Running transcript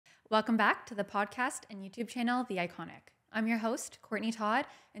Welcome back to the podcast and YouTube channel, The Iconic. I'm your host, Courtney Todd,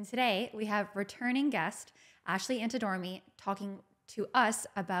 and today we have returning guest, Ashley Antidormi, talking to us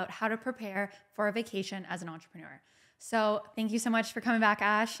about how to prepare for a vacation as an entrepreneur. So thank you so much for coming back,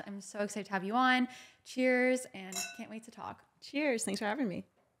 Ash. I'm so excited to have you on. Cheers, and can't wait to talk. Cheers. Thanks for having me.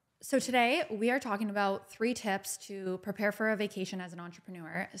 So today we are talking about 3 tips to prepare for a vacation as an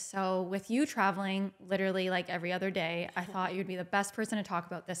entrepreneur. So with you traveling literally like every other day, I thought you'd be the best person to talk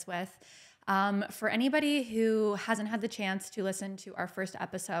about this with. For anybody who hasn't had the chance to listen to our first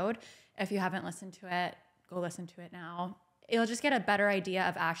episode, if you haven't listened to it, go listen to it now. You'll just get a better idea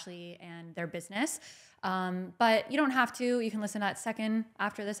of Ashley and their business. But you don't have to. You can listen to that second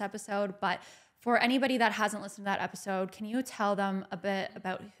after this episode. But for anybody that hasn't listened to that episode, can you tell them a bit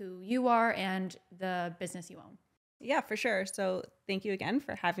about who you are and the business you own? Yeah, for sure. So thank you again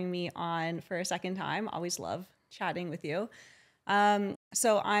for having me on for a second time. Always love chatting with you.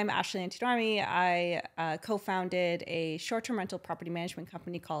 So I'm Ashley Antidormi. I co-founded a short-term rental property management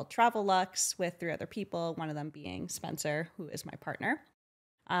company called Travelluxe with 3 other people, one of them being Spencer, who is my partner.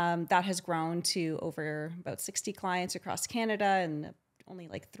 That has grown to over about 60 clients across Canada and only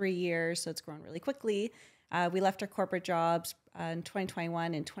like 3 years, so it's grown really quickly. We left our corporate jobs in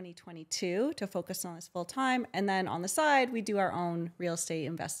 2021 and 2022 to focus on this full time. And then on the side, we do our own real estate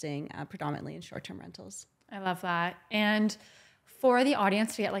investing, predominantly in short-term rentals. I love that. And for the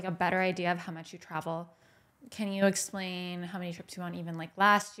audience to get like a better idea of how much you travel, can you explain how many trips you went even like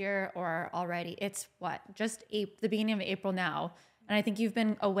last year or already? It's what, just the beginning of April now. And I think you've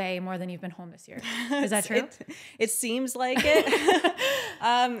been away more than you've been home this year. Is that true? It seems like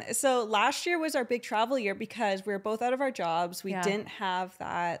it. So last year was our big travel year because we were both out of our jobs. We didn't have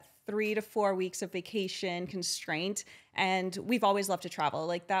that 3 to 4 weeks of vacation constraint. And we've always loved to travel.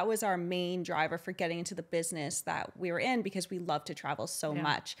 Like that was our main driver for getting into the business that we were in because we love to travel so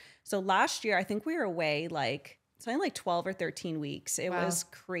much. So last year, I think we were away like something like 12 or 13 weeks. It was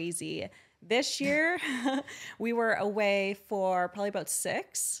crazy. This year, we were away for probably about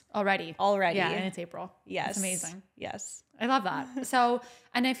 6. Already. Yeah, and it's April. Yes. It's amazing. Yes. I love that. So,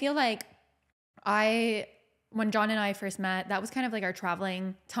 and I feel like when John and I first met, that was kind of like our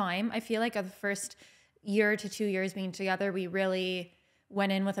traveling time. I feel like the first year to 2 years being together, we really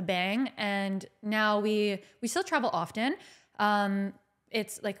went in with a bang. And now we still travel often.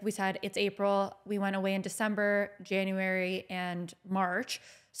 It's like we said, it's April. We went away in December, January, and March.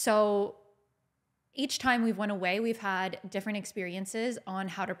 So each time we've went away, we've had different experiences on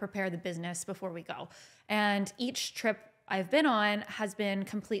how to prepare the business before we go. And each trip I've been on has been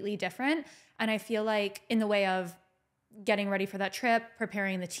completely different. And I feel like in the way of getting ready for that trip,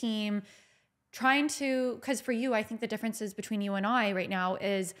 preparing the team, because for you, I think the differences between you and I right now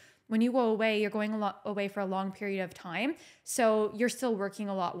is when you go away, you're going away for a long period of time. So you're still working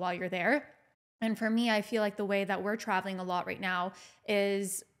a lot while you're there. And for me, I feel like the way that we're traveling a lot right now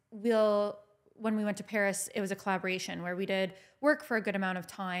is when we went to Paris, it was a collaboration where we did work for a good amount of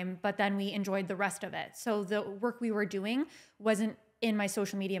time, but then we enjoyed the rest of it. So the work we were doing wasn't in my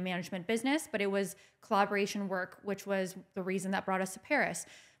social media management business, but it was collaboration work, which was the reason that brought us to Paris.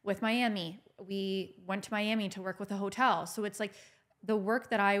 With Miami, we went to Miami to work with a hotel. So it's like the work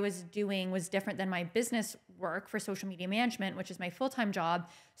that I was doing was different than my business work for social media management, which is my full-time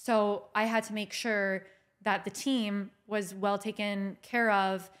job. So I had to make sure that the team was well taken care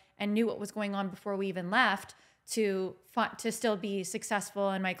of and knew what was going on before we even left to still be successful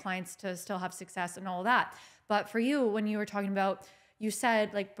and my clients to still have success and all that. But for you, when you were talking about, you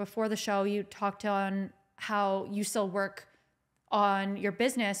said like before the show, you talked on how you still work on your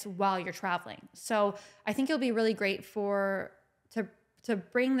business while you're traveling. So I think it'll be really great to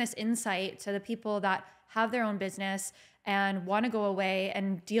bring this insight to the people that have their own business and want to go away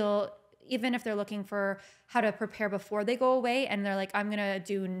and deal, even if they're looking for how to prepare before they go away and they're like, I'm going to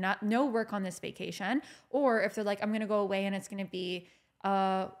do no work on this vacation. Or if they're like, I'm going to go away and it's going to be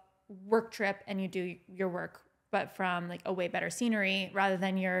a work trip and you do your work, but from like a way better scenery rather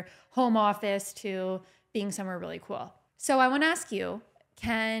than your home office to being somewhere really cool. So I want to ask you,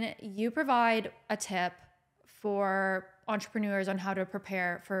 can you provide a tip for entrepreneurs on how to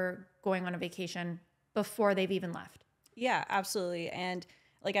prepare for going on a vacation before they've even left? Yeah, absolutely. And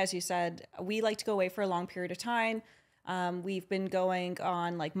like, as you said, we like to go away for a long period of time. We've been going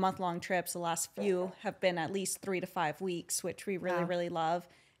on like month-long trips. The last few have been at least 3 to 5 weeks, which we really love.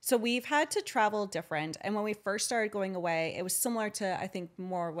 So we've had to travel different. And when we first started going away, it was similar to, I think,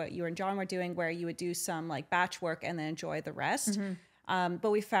 more what you and John were doing, where you would do some like batch work and then enjoy the rest.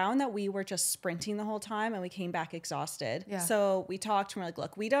 But we found that we were just sprinting the whole time and we came back exhausted. Yeah. So we talked and we're like,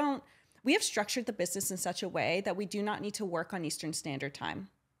 look, we have structured the business in such a way that we do not need to work on Eastern Standard Time.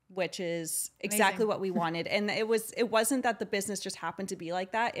 which is exactly Amazing. what we wanted. And it wasn't that the business just happened to be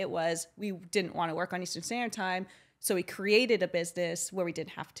like that. It was, we didn't want to work on Eastern Standard Time. So we created a business where we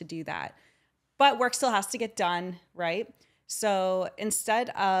didn't have to do that. But work still has to get done, right? So instead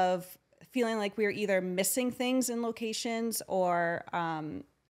of feeling like we were either missing things in locations or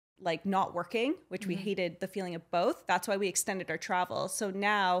like not working, which we hated the feeling of both, that's why we extended our travel. So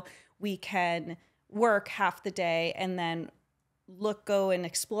now we can work half the day and then go and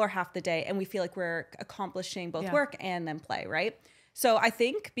explore half the day, and we feel like we're accomplishing both work and then play, right? So I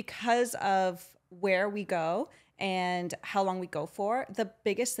think because of where we go and how long we go for, the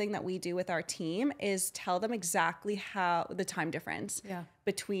biggest thing that we do with our team is tell them exactly how the time difference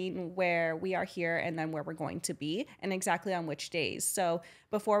between where we are here and then where we're going to be, and exactly on which days. So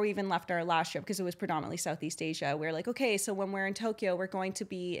before we even left our last trip, because it was predominantly Southeast Asia, we were like, okay, so when we're in Tokyo, we're going to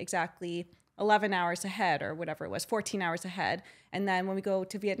be exactly 11 hours ahead, or whatever it was, 14 hours ahead. And then when we go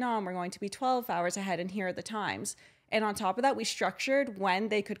to Vietnam, we're going to be 12 hours ahead, and here are the times. And on top of that, we structured when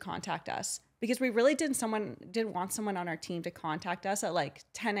they could contact us, because we really didn't want someone on our team to contact us at like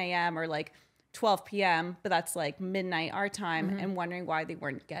 10 a.m. or like 12 p.m., but that's like midnight our time, and wondering why they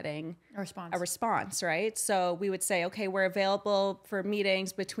weren't getting a response, right? So we would say, okay, we're available for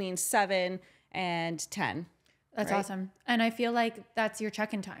meetings between 7 and 10. That's awesome. And I feel like that's your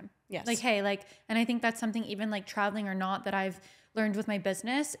check-in time. Yes. Like, hey, like, and I think that's something, even like traveling or not, that I've learned with my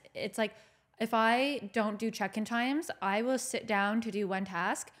business. It's like, if I don't do check-in times, I will sit down to do one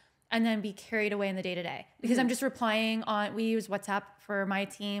task and then be carried away in the day-to-day, because I'm just replying on, we use WhatsApp for my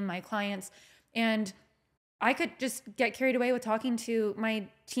team, my clients, and I could just get carried away with talking to my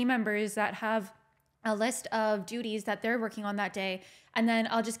team members that have a list of duties that they're working on that day. And then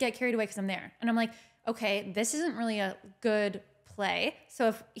I'll just get carried away because I'm there. And I'm like, okay, this isn't really a good play.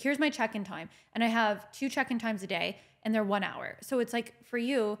 So here's my check-in time, and I have 2 check-in times a day, and they're 1 hour. So it's like, for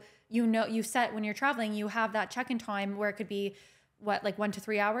you, you set, when you're traveling, you have that check-in time where it could be what, like 1 to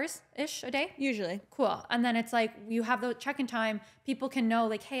 3 hours ish a day? Usually. Cool. And then it's like, you have the check-in time. People can know,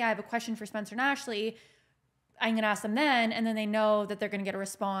 like, hey, I have a question for Spencer and Ashley. I'm going to ask them then. And then they know that they're going to get a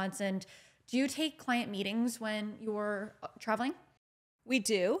response. And do you take client meetings when you're traveling? We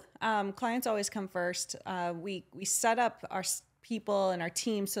do. Clients always come first. We set up our people and our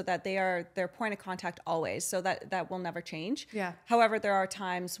team so that they are their point of contact always, so that will never change. Yeah. However, there are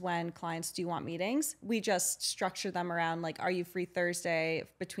times when clients do want meetings. We just structure them around, like, are you free Thursday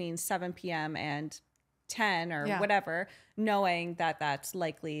between 7 p.m. and 10 or whatever, knowing that that's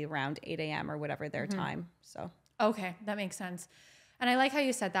likely around 8 a.m. or whatever their time. So. Okay, that makes sense. And I like how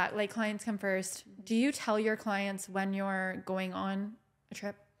you said that, like, clients come first. Do you tell your clients when you're going on a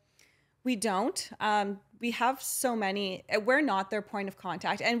trip? We don't. We have so many, we're not their point of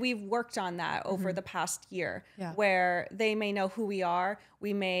contact. And we've worked on that over the past year, where they may know who we are.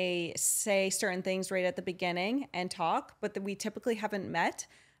 We may say certain things right at the beginning and talk, but we typically haven't met.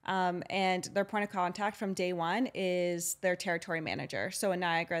 And their point of contact from day one is their territory manager. So in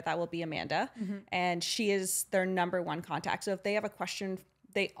Niagara, that will be Amanda. And she is their number one contact. So if they have a question,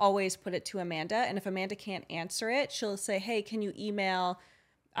 they always put it to Amanda. And if Amanda can't answer it, she'll say, hey, can you email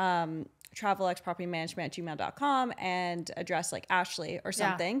Travelluxe Property Management at gmail.com and address like Ashley or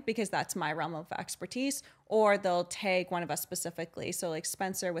something, because that's my realm of expertise. Or they'll tag one of us specifically. So like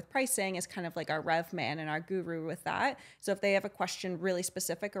Spencer with pricing is kind of like our rev man and our guru with that. So if they have a question really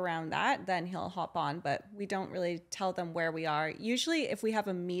specific around that, then he'll hop on. But we don't really tell them where we are. Usually if we have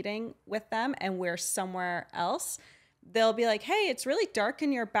a meeting with them and we're somewhere else, they'll be like, hey, it's really dark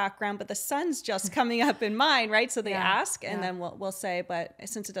in your background, but the sun's just coming up in mine, right? So they ask, and then we'll say, but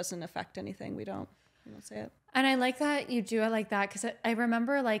since it doesn't affect anything, we don't say it. And I like that you do it like that, because I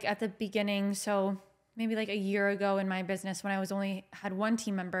remember like at the beginning, so maybe like a year ago in my business when I was only had 1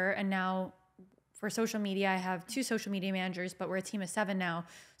 team member, and now for social media, I have 2 social media managers, but we're a team of 7 now.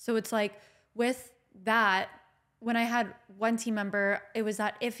 So it's like with that, when I had 1 team member, it was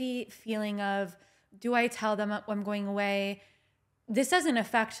that iffy feeling of, do I tell them I'm going away? This doesn't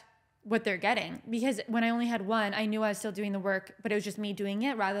affect what they're getting, because when I only had 1, I knew I was still doing the work, but it was just me doing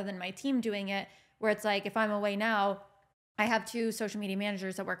it rather than my team doing it. Where it's like, if I'm away now, I have 2 social media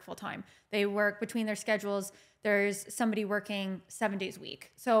managers that work full time. They work between their schedules. There's somebody working 7 days a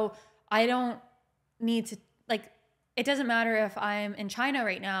week. So I don't need to, like, it doesn't matter if I'm in China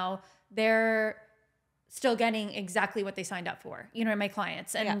right now, they're still getting exactly what they signed up for, you know, my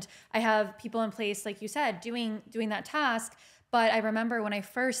clients. And I have people in place, like you said, doing that task. But I remember when I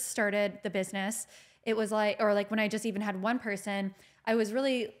first started the business, it was like, or like when I just even had 1 person, I was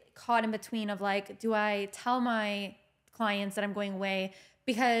really caught in between of like, do I tell my clients that I'm going away?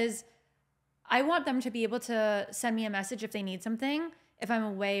 Because I want them to be able to send me a message if they need something. if I'm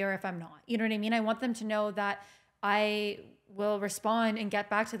away or if I'm not. You know what I mean? I want them to know that I will respond and get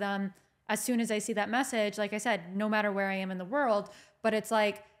back to them as soon as I see that message. Like I said, no matter where I am in the world. But it's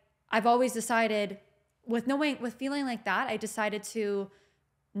like, I've always decided with feeling like that, I decided to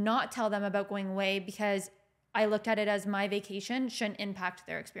not tell them about going away because I looked at it as my vacation shouldn't impact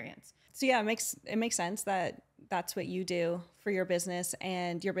their experience. So yeah, it makes sense that that's what you do for your business,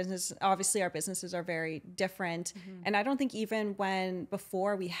 and your business, obviously our businesses are very different. And I don't think even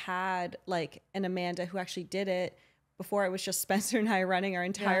before we had like an Amanda who actually did it, before it was just Spencer and I running our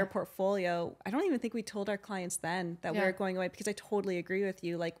entire portfolio, I don't even think we told our clients then that we were going away, because I totally agree with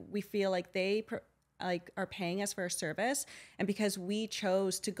you. Like, we feel like they are paying us for a service, and because we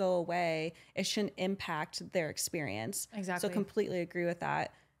chose to go away, it shouldn't impact their experience. Exactly. So completely agree with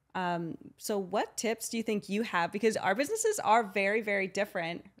that. So what tips do you think you have? Because our businesses are very, very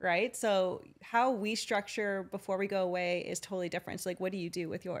different, right? So how we structure before we go away is totally different. So like, what do you do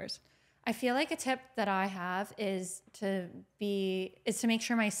with yours? I feel like a tip that I have is to make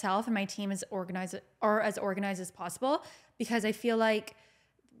sure myself and my team is organized as possible, because I feel like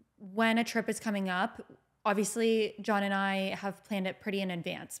when a trip is coming up, obviously John and I have planned it pretty in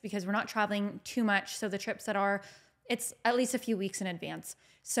advance because we're not traveling too much. So the trips it's at least a few weeks in advance.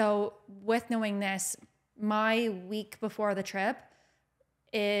 So with knowing this, my week before the trip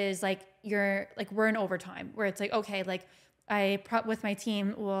is like, we're in overtime where it's like, okay, like with my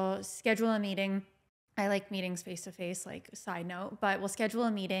team, we'll schedule a meeting. I like meetings face to face, like side note, but we'll schedule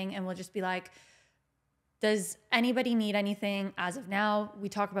a meeting and we'll just be like, does anybody need anything as of now? We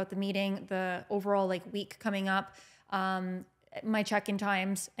talk about the meeting, the overall like week coming up, my check-in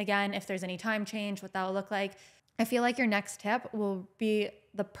times, again, if there's any time change, what that will look like. I feel like your next tip will be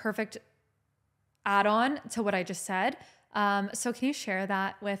the perfect add-on to what I just said. So can you share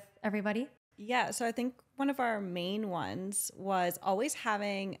that with everybody? Yeah. So I think one of our main ones was always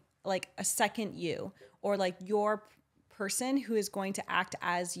having like a second you, or like your person who is going to act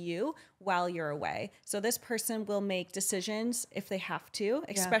as you while you're away. So this person will make decisions if they have to,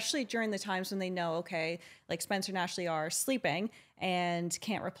 especially during the times when they know, okay, like Spencer and Ashley are sleeping and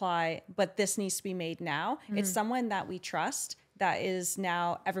can't reply, but this needs to be made now. It's someone that we trust that is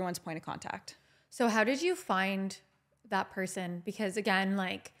now everyone's point of contact. So how did you find that person? Because again,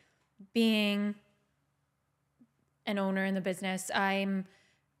 like being an owner in the business,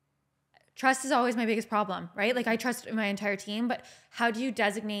 trust is always my biggest problem, right? Like I trust my entire team, but how do you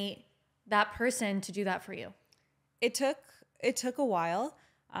designate that person to do that for you? It took a while.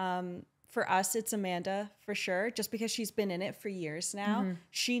 For us, it's Amanda for sure, just because she's been in it for years now.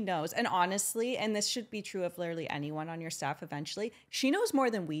 She knows. And honestly, and this should be true of literally anyone on your staff eventually, she knows more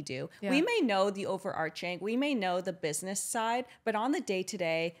than we do. Yeah. We may know the overarching, we may know the business side, but on the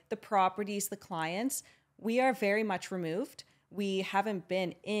day-to-day, the properties, the clients, we are very much removed. We haven't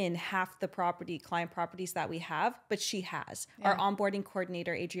been in half the client properties that we have, but she has. Yeah. Our onboarding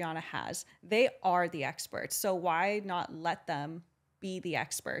coordinator, Adriana, has. They are the experts. So why not let them be the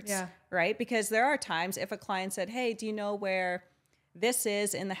experts, right? Because there are times if a client said, hey, do you know where this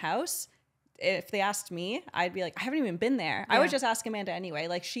is in the house? If they asked me, I'd be like, I haven't even been there. I would just ask Amanda anyway.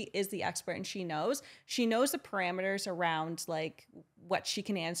 Like, she is the expert and she knows the parameters around like what she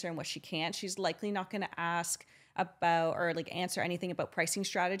can answer and what she can't. She's likely not going to ask about or like answer anything about pricing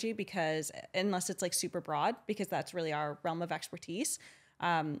strategy, because unless it's like super broad, because that's really our realm of expertise.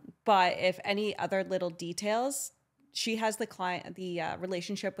 But if any other little details, she has the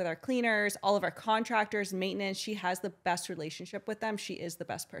relationship with our cleaners, all of our contractors, maintenance. She has the best relationship with them. She is the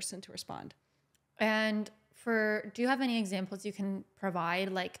best person to respond. And do you have any examples you can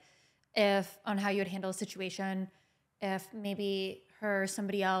provide, like on how you would handle a situation if maybe her or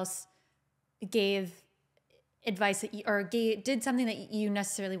somebody else gave advice did something that you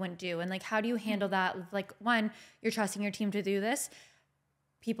necessarily wouldn't do? And like, how do you handle that? Like, one, you're trusting your team to do this.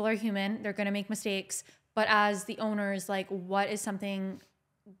 People are human. They're going to make mistakes. But as the owners, like, what is something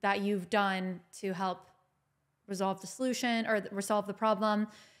that you've done to help resolve the solution or resolve the problem?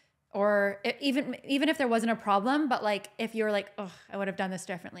 Or even if there wasn't a problem, but like, if you're like, oh, I would have done this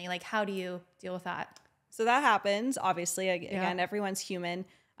differently. Like, how do you deal with that? So that happens. Obviously, again, everyone's human.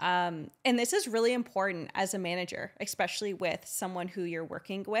 And this is really important as a manager, especially with someone who you're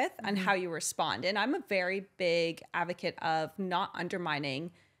working with and how you respond. And I'm a very big advocate of not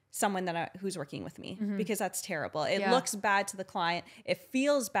undermining someone who's working with me, because that's terrible. It looks bad to the client. It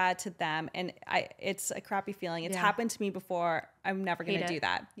feels bad to them. And it's a crappy feeling. It's happened to me before. I'm never going to do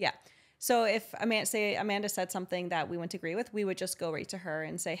that. Yeah. So if Amanda said something that we wouldn't agree with, we would just go right to her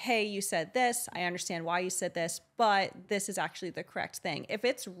and say, hey, you said this. I understand why you said this, but this is actually the correct thing. If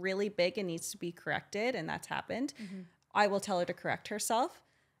it's really big and needs to be corrected, and that's happened, I will tell her to correct herself.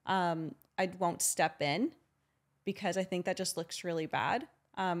 I won't step in because I think that just looks really bad.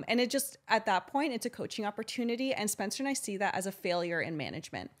 And it just, at that point, it's a coaching opportunity. And Spencer and I see that as a failure in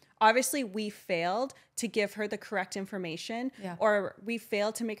management. Obviously, we failed to give her the correct information, or we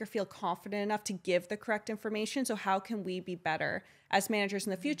failed to make her feel confident enough to give the correct information. So how can we be better as managers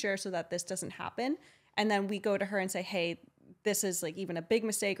in the future so that this doesn't happen? And then we go to her and say, hey, this is like even a big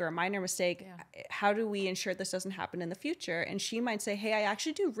mistake or a minor mistake. How do we ensure this doesn't happen in the future? And she might say, hey, I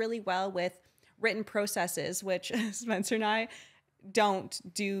actually do really well with written processes, which Spencer and I don't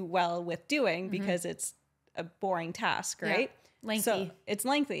do well with doing because it's a boring task, right? Lengthy. So it's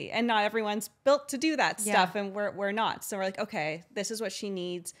lengthy, and not everyone's built to do that stuff, and we're not. So we're like, okay, this is what she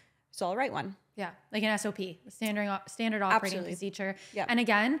needs, so I'll write one. Yeah, like an SOP, standard operating procedure. Yeah. And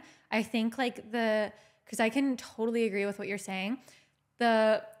again, I think like because I can totally agree with what you're saying.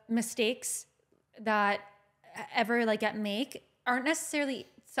 The mistakes that ever like get make aren't necessarily,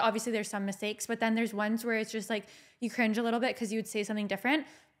 so obviously there's some mistakes, but then there's ones where it's just like you cringe a little bit because you would say something different,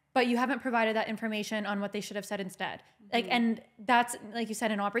 but you haven't provided that information on what they should have said instead. Like, and that's, like you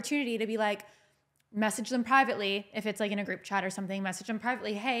said, an opportunity to be like, message them privately. If it's like in a group chat or something, message them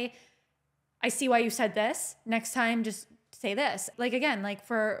privately. Hey, I see why you said this. Next time, just say this. Like, again, like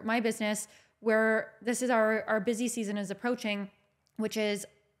for my business, where this is our busy season is approaching, which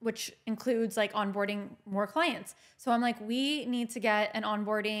includes like onboarding more clients. So I'm like, we need to get an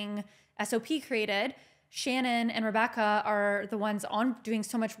onboarding SOP created. Shannon and Rebecca are the ones doing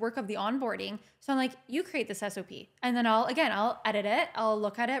so much work of the onboarding. So I'm like, you create this SOP. And then I'll edit it. I'll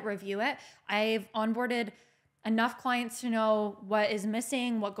look at it, review it. I've onboarded enough clients to know what is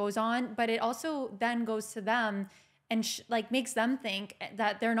missing, what goes on, but it also then goes to them and makes them think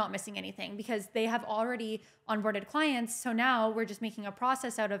that they're not missing anything because they have already onboarded clients. So now we're just making a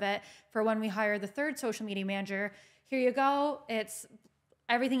process out of it for when we hire the third social media manager. Here you go. It's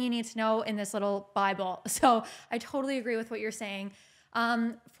everything you need to know in this little Bible. So I totally agree with what you're saying.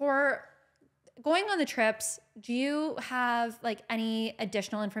 For going on the trips, do you have like any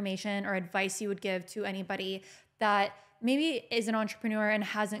additional information or advice you would give to anybody that maybe is an entrepreneur and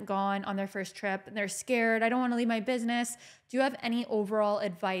hasn't gone on their first trip and they're scared? I don't want to leave my business. Do you have any overall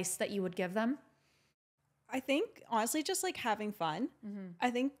advice that you would give them? I think honestly, just like having fun. I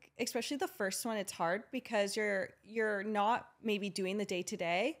think especially the first one, it's hard because you're not maybe doing the day to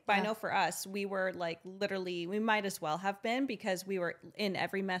day. But I know for us, we were like literally, we might as well have been because we were in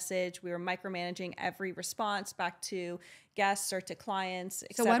every message. We were micromanaging every response back to guests or to clients,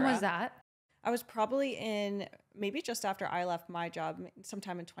 etc. So when was that? I was probably in maybe just after I left my job,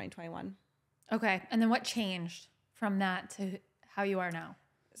 sometime in 2021. Okay. And then what changed from that to how you are now?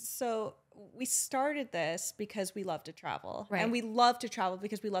 So we started this because we love to travel. Right. And we love to travel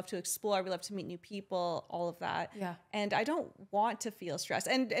because we love to explore. We love to meet new people, all of that. Yeah. And I don't want to feel stressed.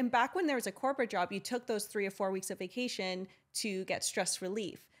 And back when there was a corporate job, you took those 3 or 4 weeks of vacation to get stress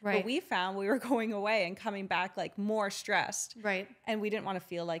relief. Right. But we found we were going away and coming back like more stressed. Right. And we didn't want to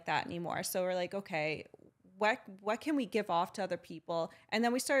feel like that anymore. So we're like, okay, what can we give off to other people? And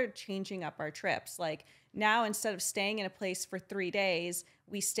then we started changing up our trips. Like now, instead of staying in a place for 3 days,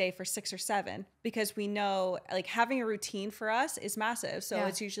 we stay for 6 or 7 because we know like having a routine for us is massive. So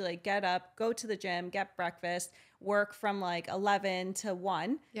it's usually like get up, go to the gym, get breakfast, work from like 11 to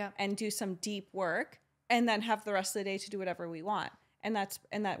 1 and do some deep work and then have the rest of the day to do whatever we want. And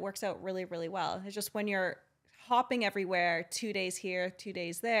that works out really, really well. It's just when you're hopping everywhere, 2 days here, 2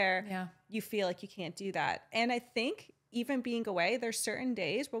 days there, you feel like you can't do that. And I think even being away, there's certain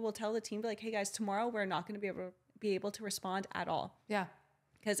days where we'll tell the team, like, hey guys, tomorrow we're not going to be able to respond at all. Yeah.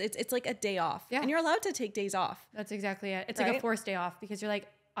 Because it's like a day off. Yeah. And you're allowed to take days off. That's exactly it. It's like a forced day off because you're like,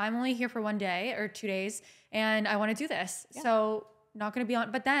 I'm only here for 1 day or 2 days and I want to do this. Yeah. So not going to be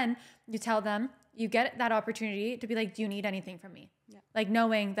on. But then you tell them, you get that opportunity to be like, do you need anything from me? Yeah. Like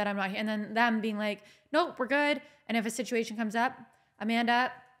knowing that I'm not here. And then them being like, nope, we're good. And if a situation comes up,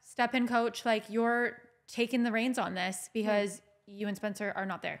 Amanda, step in, coach. Like you're taking the reins on this because you and Spencer are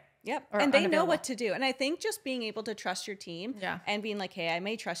not there. Yep. And they know what to do. And I think just being able to trust your team and being like, hey, I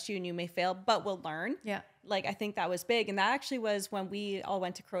may trust you and you may fail, but we'll learn. Yeah. Like, I think that was big. And that actually was when we all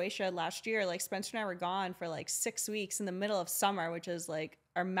went to Croatia last year. Like Spencer and I were gone for like 6 weeks in the middle of summer, which is like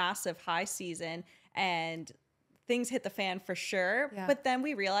our massive high season. And things hit the fan for sure. Yeah. But then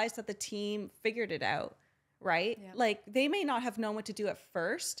we realized that the team figured it out, right? Yeah. Like they may not have known what to do at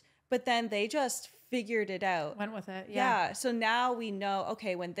first, but then they just figured it out. Went with it. Yeah. So now we know,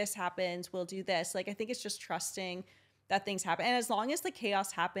 okay, when this happens, we'll do this. Like, I think it's just trusting that things happen. And as long as the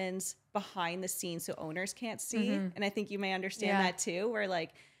chaos happens behind the scenes so owners can't see, and I think you may understand that too, where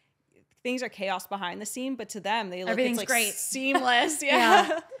like things are chaos behind the scene, but to them, they look, Everything's it's like great. seamless.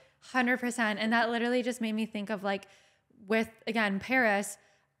 Yeah. 100%. And that literally just made me think of like with, again, Paris,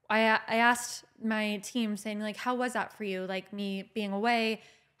 I asked my team saying like, how was that for you? Like me being away,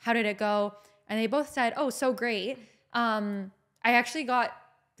 how did it go? And they both said, oh, so great. I actually got,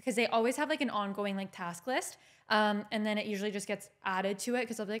 because they always have like an ongoing like task list. And then it usually just gets added to it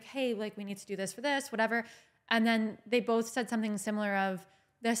because I'll be like, hey, like we need to do this for this, whatever. And then they both said something similar of,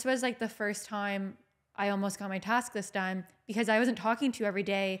 this was like the first time I almost got my task list done because I wasn't talking to you every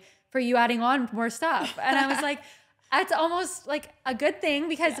day for you adding on more stuff. And I was like, that's almost like a good thing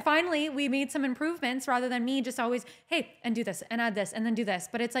because finally we made some improvements rather than me just always, hey, and do this and add this and then do this.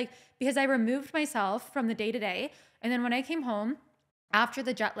 But it's like, because I removed myself from the day to day. And then when I came home after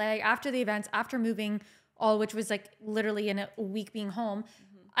the jet lag, after the events, after moving all, which was like literally in a week being home,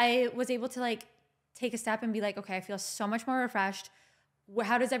 I was able to like take a step and be like, okay, I feel so much more refreshed.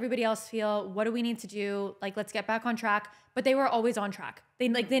 How does everybody else feel? What do we need to do? Like, let's get back on track. But they were always on track. They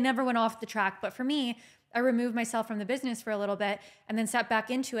never went off the track. But for me, I removed myself from the business for a little bit and then stepped back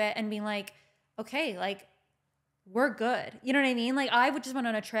into it and being like, okay, like we're good. You know what I mean? Like I would just went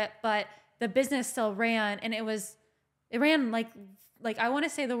on a trip, but the business still ran and it ran like I want to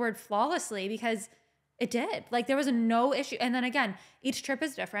say the word flawlessly because it did. Like there was no issue. And then again, each trip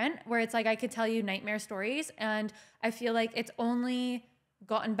is different where it's like I could tell you nightmare stories and I feel like it's only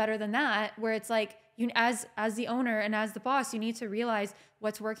gotten better than that where it's like you as the owner and as the boss, you need to realize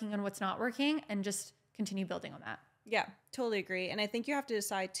what's working and what's not working and just continue building on that. Yeah, totally agree. And I think you have to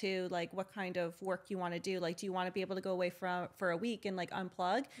decide too, like what kind of work you want to do. Like, do you want to be able to go away for a week and like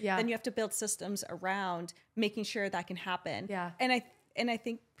unplug? Yeah. Then you have to build systems around making sure that can happen. Yeah. And I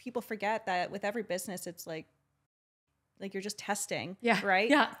think people forget that with every business, it's like you're just testing. Yeah. Right.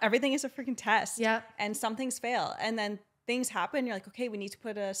 Yeah. Everything is a freaking test. Yeah. And some things fail. And then things happen. You're like, okay, we need to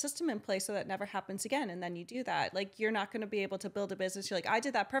put a system in place so that never happens again. And then you do that. Like, you're not going to be able to build a business. You're like, I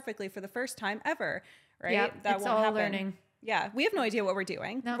did that perfectly for the first time ever. Right. Yeah, That it's won't all happen. learning. Yeah. We have no idea what we're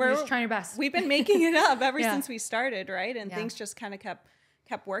doing. No, we're just trying your best. We've been making it up ever Yeah. since we started. Right. And Yeah. things just kind of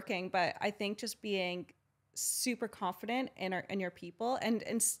kept working. But I think just being super confident in your people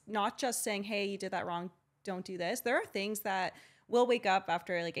and not just saying, hey, you did that wrong, don't do this. There are things that we'll wake up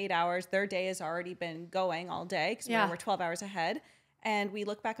after like 8 hours, their day has already been going all day because we're 12 hours ahead, and we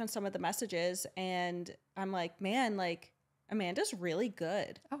look back on some of the messages and I'm like, man, like Amanda's really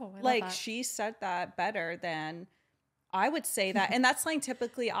good. Oh, I love like that. she said that better than I would say that. And that's something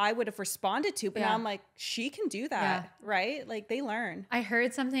typically I would have responded to, but now I'm like, she can do that, right? Like they learn. I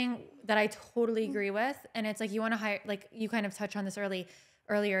heard something that I totally agree with. And it's like, you want to hire, like you kind of touched on this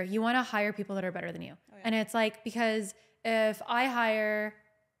earlier, you want to hire people that are better than you. Oh, yeah. And it's like, because if I hire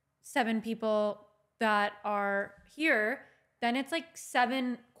 7 people that are here, then it's like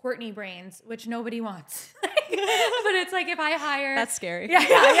 7 Courtney brains, which nobody wants. But it's like if I hire, that's scary.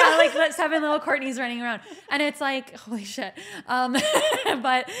 Yeah, like 7 little Courtneys running around, and it's like holy shit.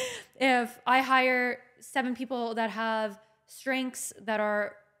 But if I hire 7 people that have strengths that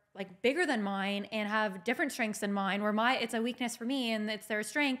are like bigger than mine and have different strengths than mine, where it's a weakness for me and it's their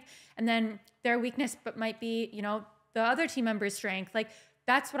strength, and then their weakness but might be the other team member's strength, like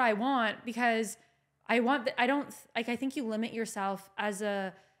that's what I want, because I think you limit yourself as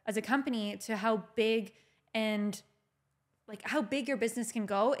a company to how big and like how big your business can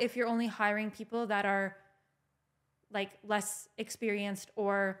go if you're only hiring people that are like less experienced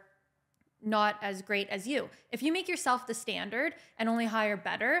or not as great as you. If you make yourself the standard and only hire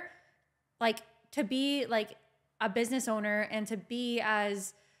better, like to be like a business owner and to be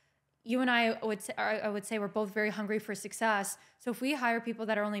as you and I would say we're both very hungry for success. So if we hire people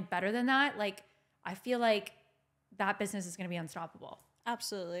that are only better than that, like I feel like that business is going to be unstoppable.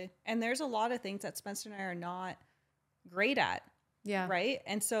 Absolutely. And there's a lot of things that Spencer and I are not great at. Yeah. Right.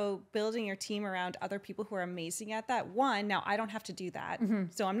 And so building your team around other people who are amazing at that. 1, now I don't have to do that. Mm-hmm.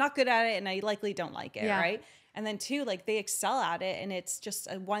 So I'm not good at it and I likely don't like it. Yeah. Right. And then 2, like they excel at it and it's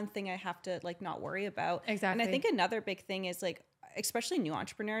just one thing I have to like not worry about. Exactly. And I think another big thing is like, especially new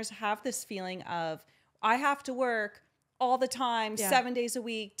entrepreneurs have this feeling of I have to work all the time, 7 days a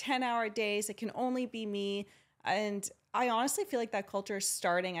week, 10-hour days. It can only be me. And I honestly feel like that culture is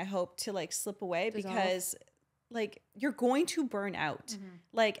starting, I hope, to like slip away because like you're going to burn out. Mm-hmm.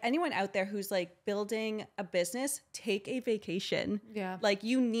 Like anyone out there who's like building a business, take a vacation. Yeah. Like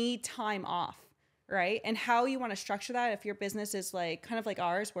you need time off, right? And how you want to structure that, if your business is like kind of like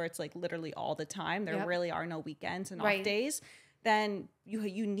ours, where it's like literally all the time, there really are no weekends and off days, then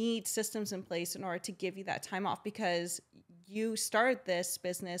you need systems in place in order to give you that time off, because you started this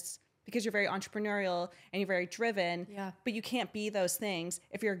business because you're very entrepreneurial and you're very driven. Yeah. But you can't be those things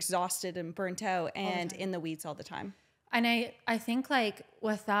if you're exhausted and burnt out and in the weeds all the time. And I think like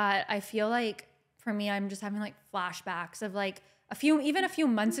with that, I feel like for me, I'm just having like flashbacks of like even a few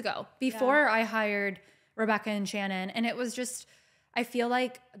months ago before I hired Rebecca and Shannon. And it was just, I feel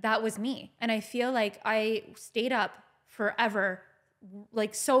like that was me. And I feel like I stayed up forever,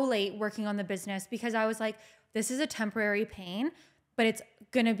 like so late working on the business because I was like, this is a temporary pain, but it's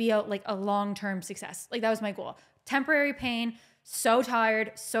going to be a long-term success. Like that was my goal. Temporary pain, so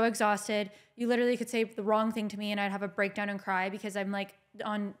tired, so exhausted. You literally could say the wrong thing to me and I'd have a breakdown and cry because I'm like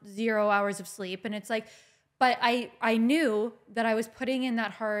on 0 hours of sleep. And it's like, but I knew that I was putting in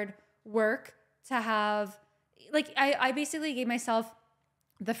that hard work to have, like, I basically gave myself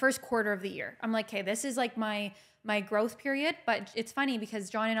the first quarter of the year. I'm like, okay, this is like my growth period. But it's funny because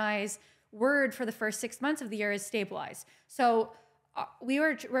John and I's word for the first 6 months of the year is stabilize. So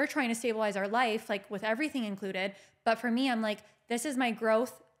we're trying to stabilize our life, like with everything included. But for me, I'm like, this is my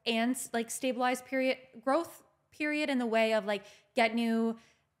growth and like stabilize period, growth period in the way of like get new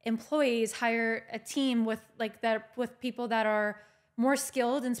employees, hire a team with like that, with people that are more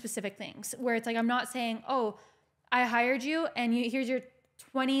skilled in specific things, where it's like, I'm not saying, oh, I hired you and here's your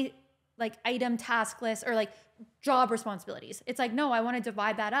 20 like item task list or like job responsibilities. It's like, no, I want to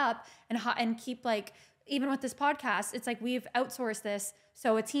divide that up and keep like, even with this podcast, it's like we've outsourced this.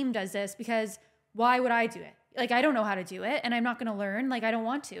 So a team does this because why would I do it? Like, I don't know how to do it and I'm not going to learn. Like, I don't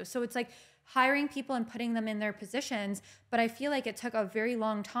want to. So it's like hiring people and putting them in their positions. But I feel like it took a very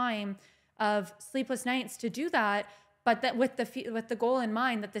long time of sleepless nights to do that. But that with the goal in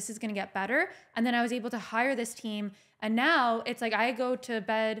mind that this is going to get better. And then I was able to hire this team. And now it's like, I go to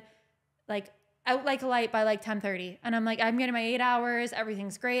bed, like out like a light by like 10:30. And I'm like, I'm getting my 8 hours.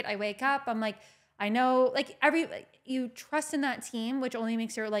 Everything's great. I wake up. I'm like, I know like you trust in that team, which only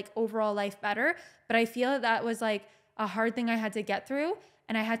makes your like overall life better. But I feel that was like a hard thing I had to get through.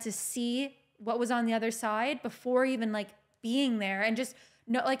 And I had to see what was on the other side before even like being there and just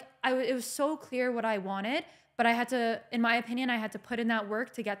know, like it was so clear what I wanted, but I had to, in my opinion, I had to put in that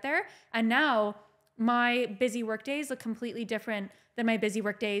work to get there. And now my busy work days look completely different than my busy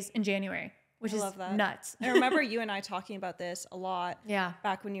work days in January, which is nuts. I remember you and I talking about this a lot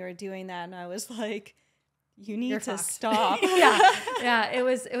back when you were doing that. And I was like, you need to stop. Yeah. It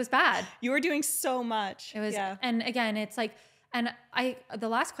was bad. You were doing so much. It was, and again, it's like, and the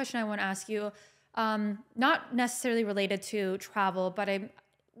last question I want to ask you, not necessarily related to travel, but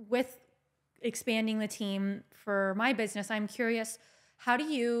with expanding the team for my business, I'm curious, how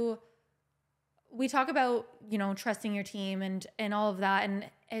do we talk about, trusting your team and all of that. And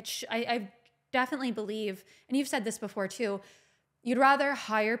I definitely believe, and you've said this before too, you'd rather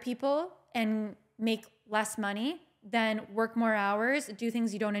hire people and make less money than work more hours, do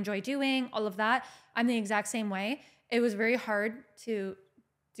things you don't enjoy doing, all of that. I'm the exact same way. It was very hard to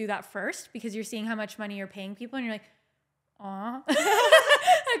do that first because you're seeing how much money you're paying people and you're like, aw,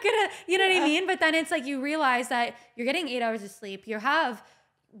 you know what I mean? But then it's like, you realize that you're getting 8 hours of sleep. You have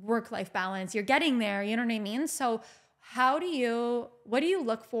work-life balance. You're getting there. You know what I mean? So what do you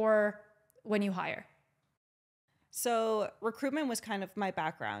look for when you hire? So recruitment was kind of my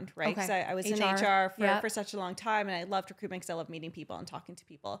background, right? Because I was in HR for such a long time and I loved recruitment because I love meeting people and talking to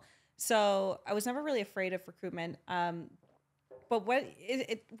people. So I was never really afraid of recruitment. But what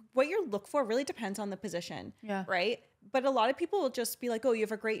you look for really depends on the position, right? But a lot of people will just be like, oh, you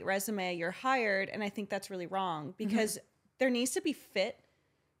have a great resume, you're hired. And I think that's really wrong because there needs to be fit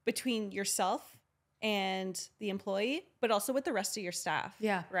between yourself and the employee, but also with the rest of your staff,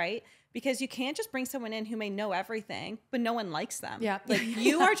 right? Because you can't just bring someone in who may know everything, but no one likes them. Like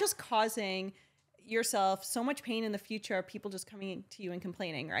you are just causing yourself so much pain in the future of people just coming to you and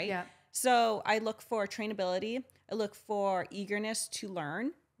complaining, right? So I look for trainability. I look for eagerness to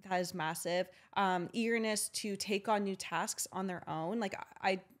learn. That is massive. Eagerness to take on new tasks on their own. Like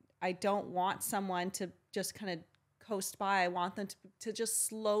I don't want someone to just kind of coast by. I want them to just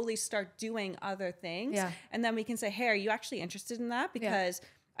slowly start doing other things. And then we can say, hey, are you actually interested in that? Because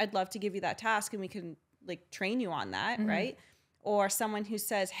I'd love to give you that task and we can like train you on that, right? Or someone who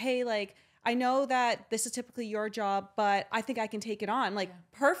says, hey, like, I know that this is typically your job, but I think I can take it on. Like,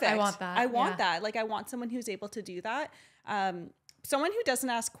 perfect. I want that. I want that. Like, I want someone who's able to do that. Someone who doesn't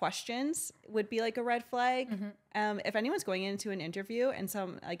ask questions would be like a red flag. If anyone's going into an interview and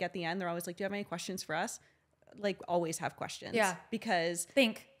like at the end, they're always like, do you have any questions for us? Like, always have questions. Because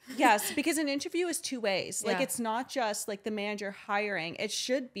yes, because an interview is two ways. Like, it's not just like the manager hiring. It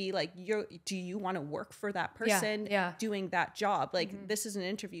should be like, do you want to work for that person doing that job? Like, this is an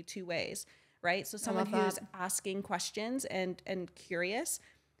interview two ways, right? So someone who's asking questions and curious.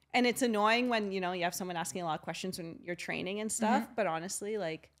 And it's annoying when, you know, you have someone asking a lot of questions when you're training and stuff, but honestly,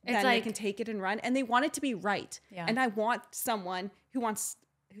 like, It's then like, they can take it and run, and they want it to be right. Yeah. And I want someone who's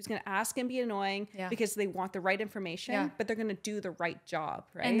going to ask and be annoying because they want the right information, but they're going to do the right job,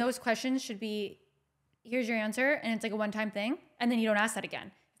 right? And those questions should be, here's your answer, and it's like a one-time thing, and then you don't ask that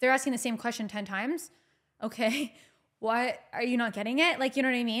again. If they're asking the same question 10 times, okay, what, are you not getting it? Like, you know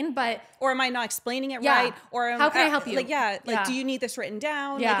what I mean? But, or am I not explaining it right? Or how can I help you? Like, do you need this written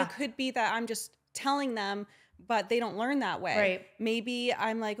down? Yeah. Like, it could be that I'm just telling them, but they don't learn that way. Right. Maybe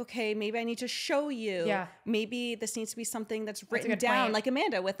I'm like, okay, maybe I need to show you. Yeah. Maybe this needs to be something that's written a good down. point. Like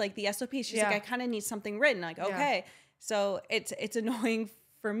Amanda with like the SOP. She's like, I kind of need something written. Like, okay. So it's annoying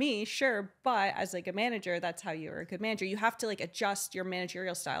for me, sure. But as like a manager, that's how you're a good manager. You have to like adjust your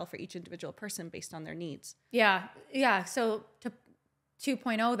managerial style for each individual person based on their needs. Yeah. Yeah. So to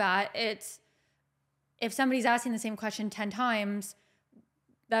 2.0 that, it's, if somebody's asking the same question 10 times,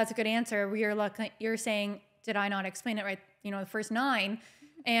 that's a good answer. You're saying, did I not explain it right? You know, the first 9.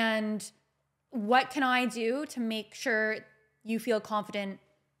 And what can I do to make sure you feel confident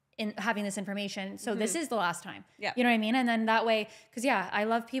in having this information? So this is the last time. Yeah. You know what I mean? And then that way, because I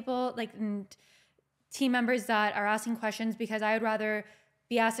love people like team members that are asking questions, because I would rather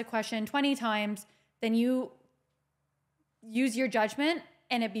be asked a question 20 times than you use your judgment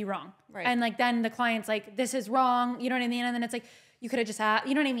and it be wrong. Right. And like, then the client's like, this is wrong. You know what I mean? And then it's like, you could have just asked,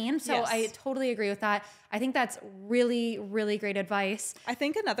 you know what I mean? So I totally agree with that. I think that's really, really great advice. I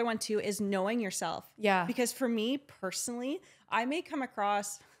think another one too is knowing yourself. Yeah. Because for me personally, I may come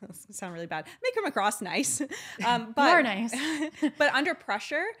across, this will sound really bad, I may come across nice. But you're nice. But under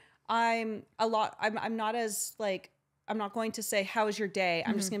pressure, I'm not as like, I'm not going to say, how was your day?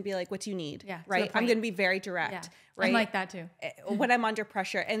 I'm just going to be like, what do you need? Yeah. Right. I'm going to be very direct. Right. I'm like that too. When I'm under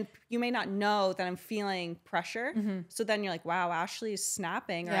pressure, and you may not know that I'm feeling pressure. So then you're like, wow, Ashley's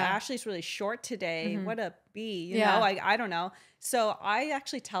snapping, or Ashley's really short today. What a bee, you know, I don't know. So I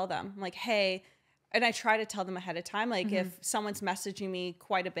actually tell them like, hey, and I try to tell them ahead of time. Like if someone's messaging me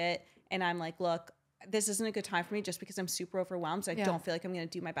quite a bit and I'm like, look, this isn't a good time for me just because I'm super overwhelmed. So I don't feel like I'm going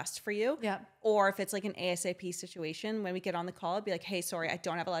to do my best for you. Yeah. Or if it's like an ASAP situation, when we get on the call, I'd be like, hey, sorry, I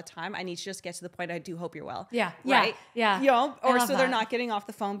don't have a lot of time. I need to just get to the point. I do hope you're well. Yeah. Right. Yeah. You know, or so they're not getting off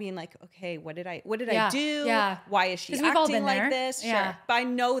the phone being like, okay, what did I do? Yeah. Why is she acting like this? Yeah. Sure. But I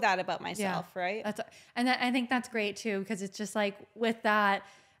know that about myself. Yeah. Right. I think that's great too. Cause it's just like with that,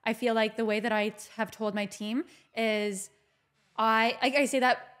 I feel like the way that I have told my team is I say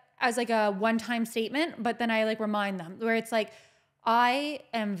that as like a one-time statement, but then I like remind them where it's like, I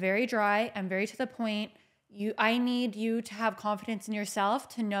am very dry. I'm very to the point. I need you to have confidence in yourself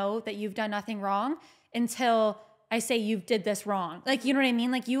to know that you've done nothing wrong until I say you've did this wrong. Like, you know what I mean?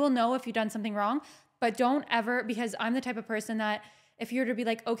 Like you will know if you've done something wrong, but don't ever, because I'm the type of person that if you were to be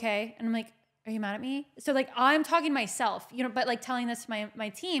like, okay, and I'm like, are you mad at me? So like, I'm talking to myself, you know, but like telling this to my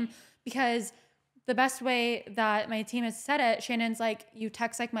team, because the best way that my team has said it, Shannon's like, you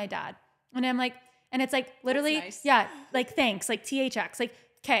text like my dad. And I'm like, and it's like literally, nice. Yeah, like thanks, like THX, like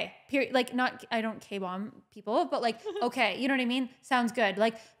okay, period. Like not, I don't K-bomb people, but like, okay, you know what I mean? Sounds good.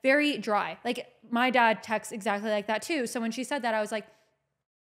 Like very dry. Like my dad texts exactly like that too. So when she said that, I was like,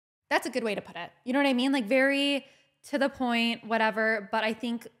 that's a good way to put it. You know what I mean? Like very to the point, whatever. But I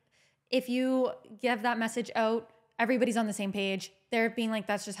think if you give that message out, everybody's on the same page. They're being like,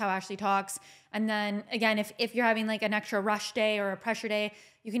 that's just how Ashley talks. And then again, if you're having like an extra rush day or a pressure day,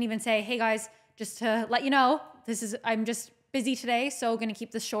 you can even say, hey guys, just to let you know, I'm just busy today. So going to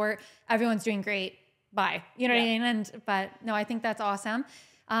keep this short. Everyone's doing great. Bye. You know what I mean? But no, I think that's awesome.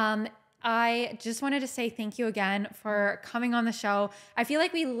 I just wanted to say thank you again for coming on the show. I feel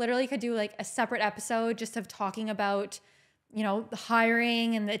like we literally could do like a separate episode just of talking about, you know, the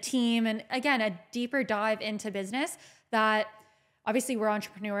hiring and the team. And again, a deeper dive into business that obviously we're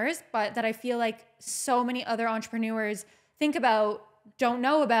entrepreneurs, but that I feel like so many other entrepreneurs think about, don't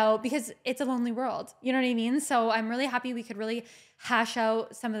know about, because it's a lonely world. You know what I mean? So I'm really happy we could really hash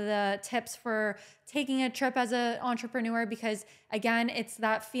out some of the tips for taking a trip as an entrepreneur, because again, it's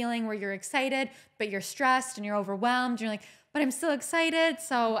that feeling where you're excited, but you're stressed and you're overwhelmed. You're like, but I'm still excited.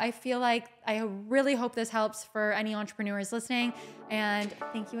 So I feel like I really hope this helps for any entrepreneurs listening. And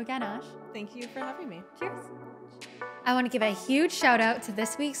thank you again, Ash. Thank you for having me. Cheers. I want to give a huge shout out to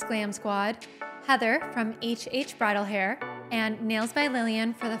this week's Glam Squad, Heather from HH Bridal Hair, and Nails by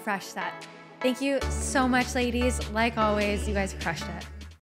Lillian for the fresh set. Thank you so much, ladies. Like always, you guys crushed it.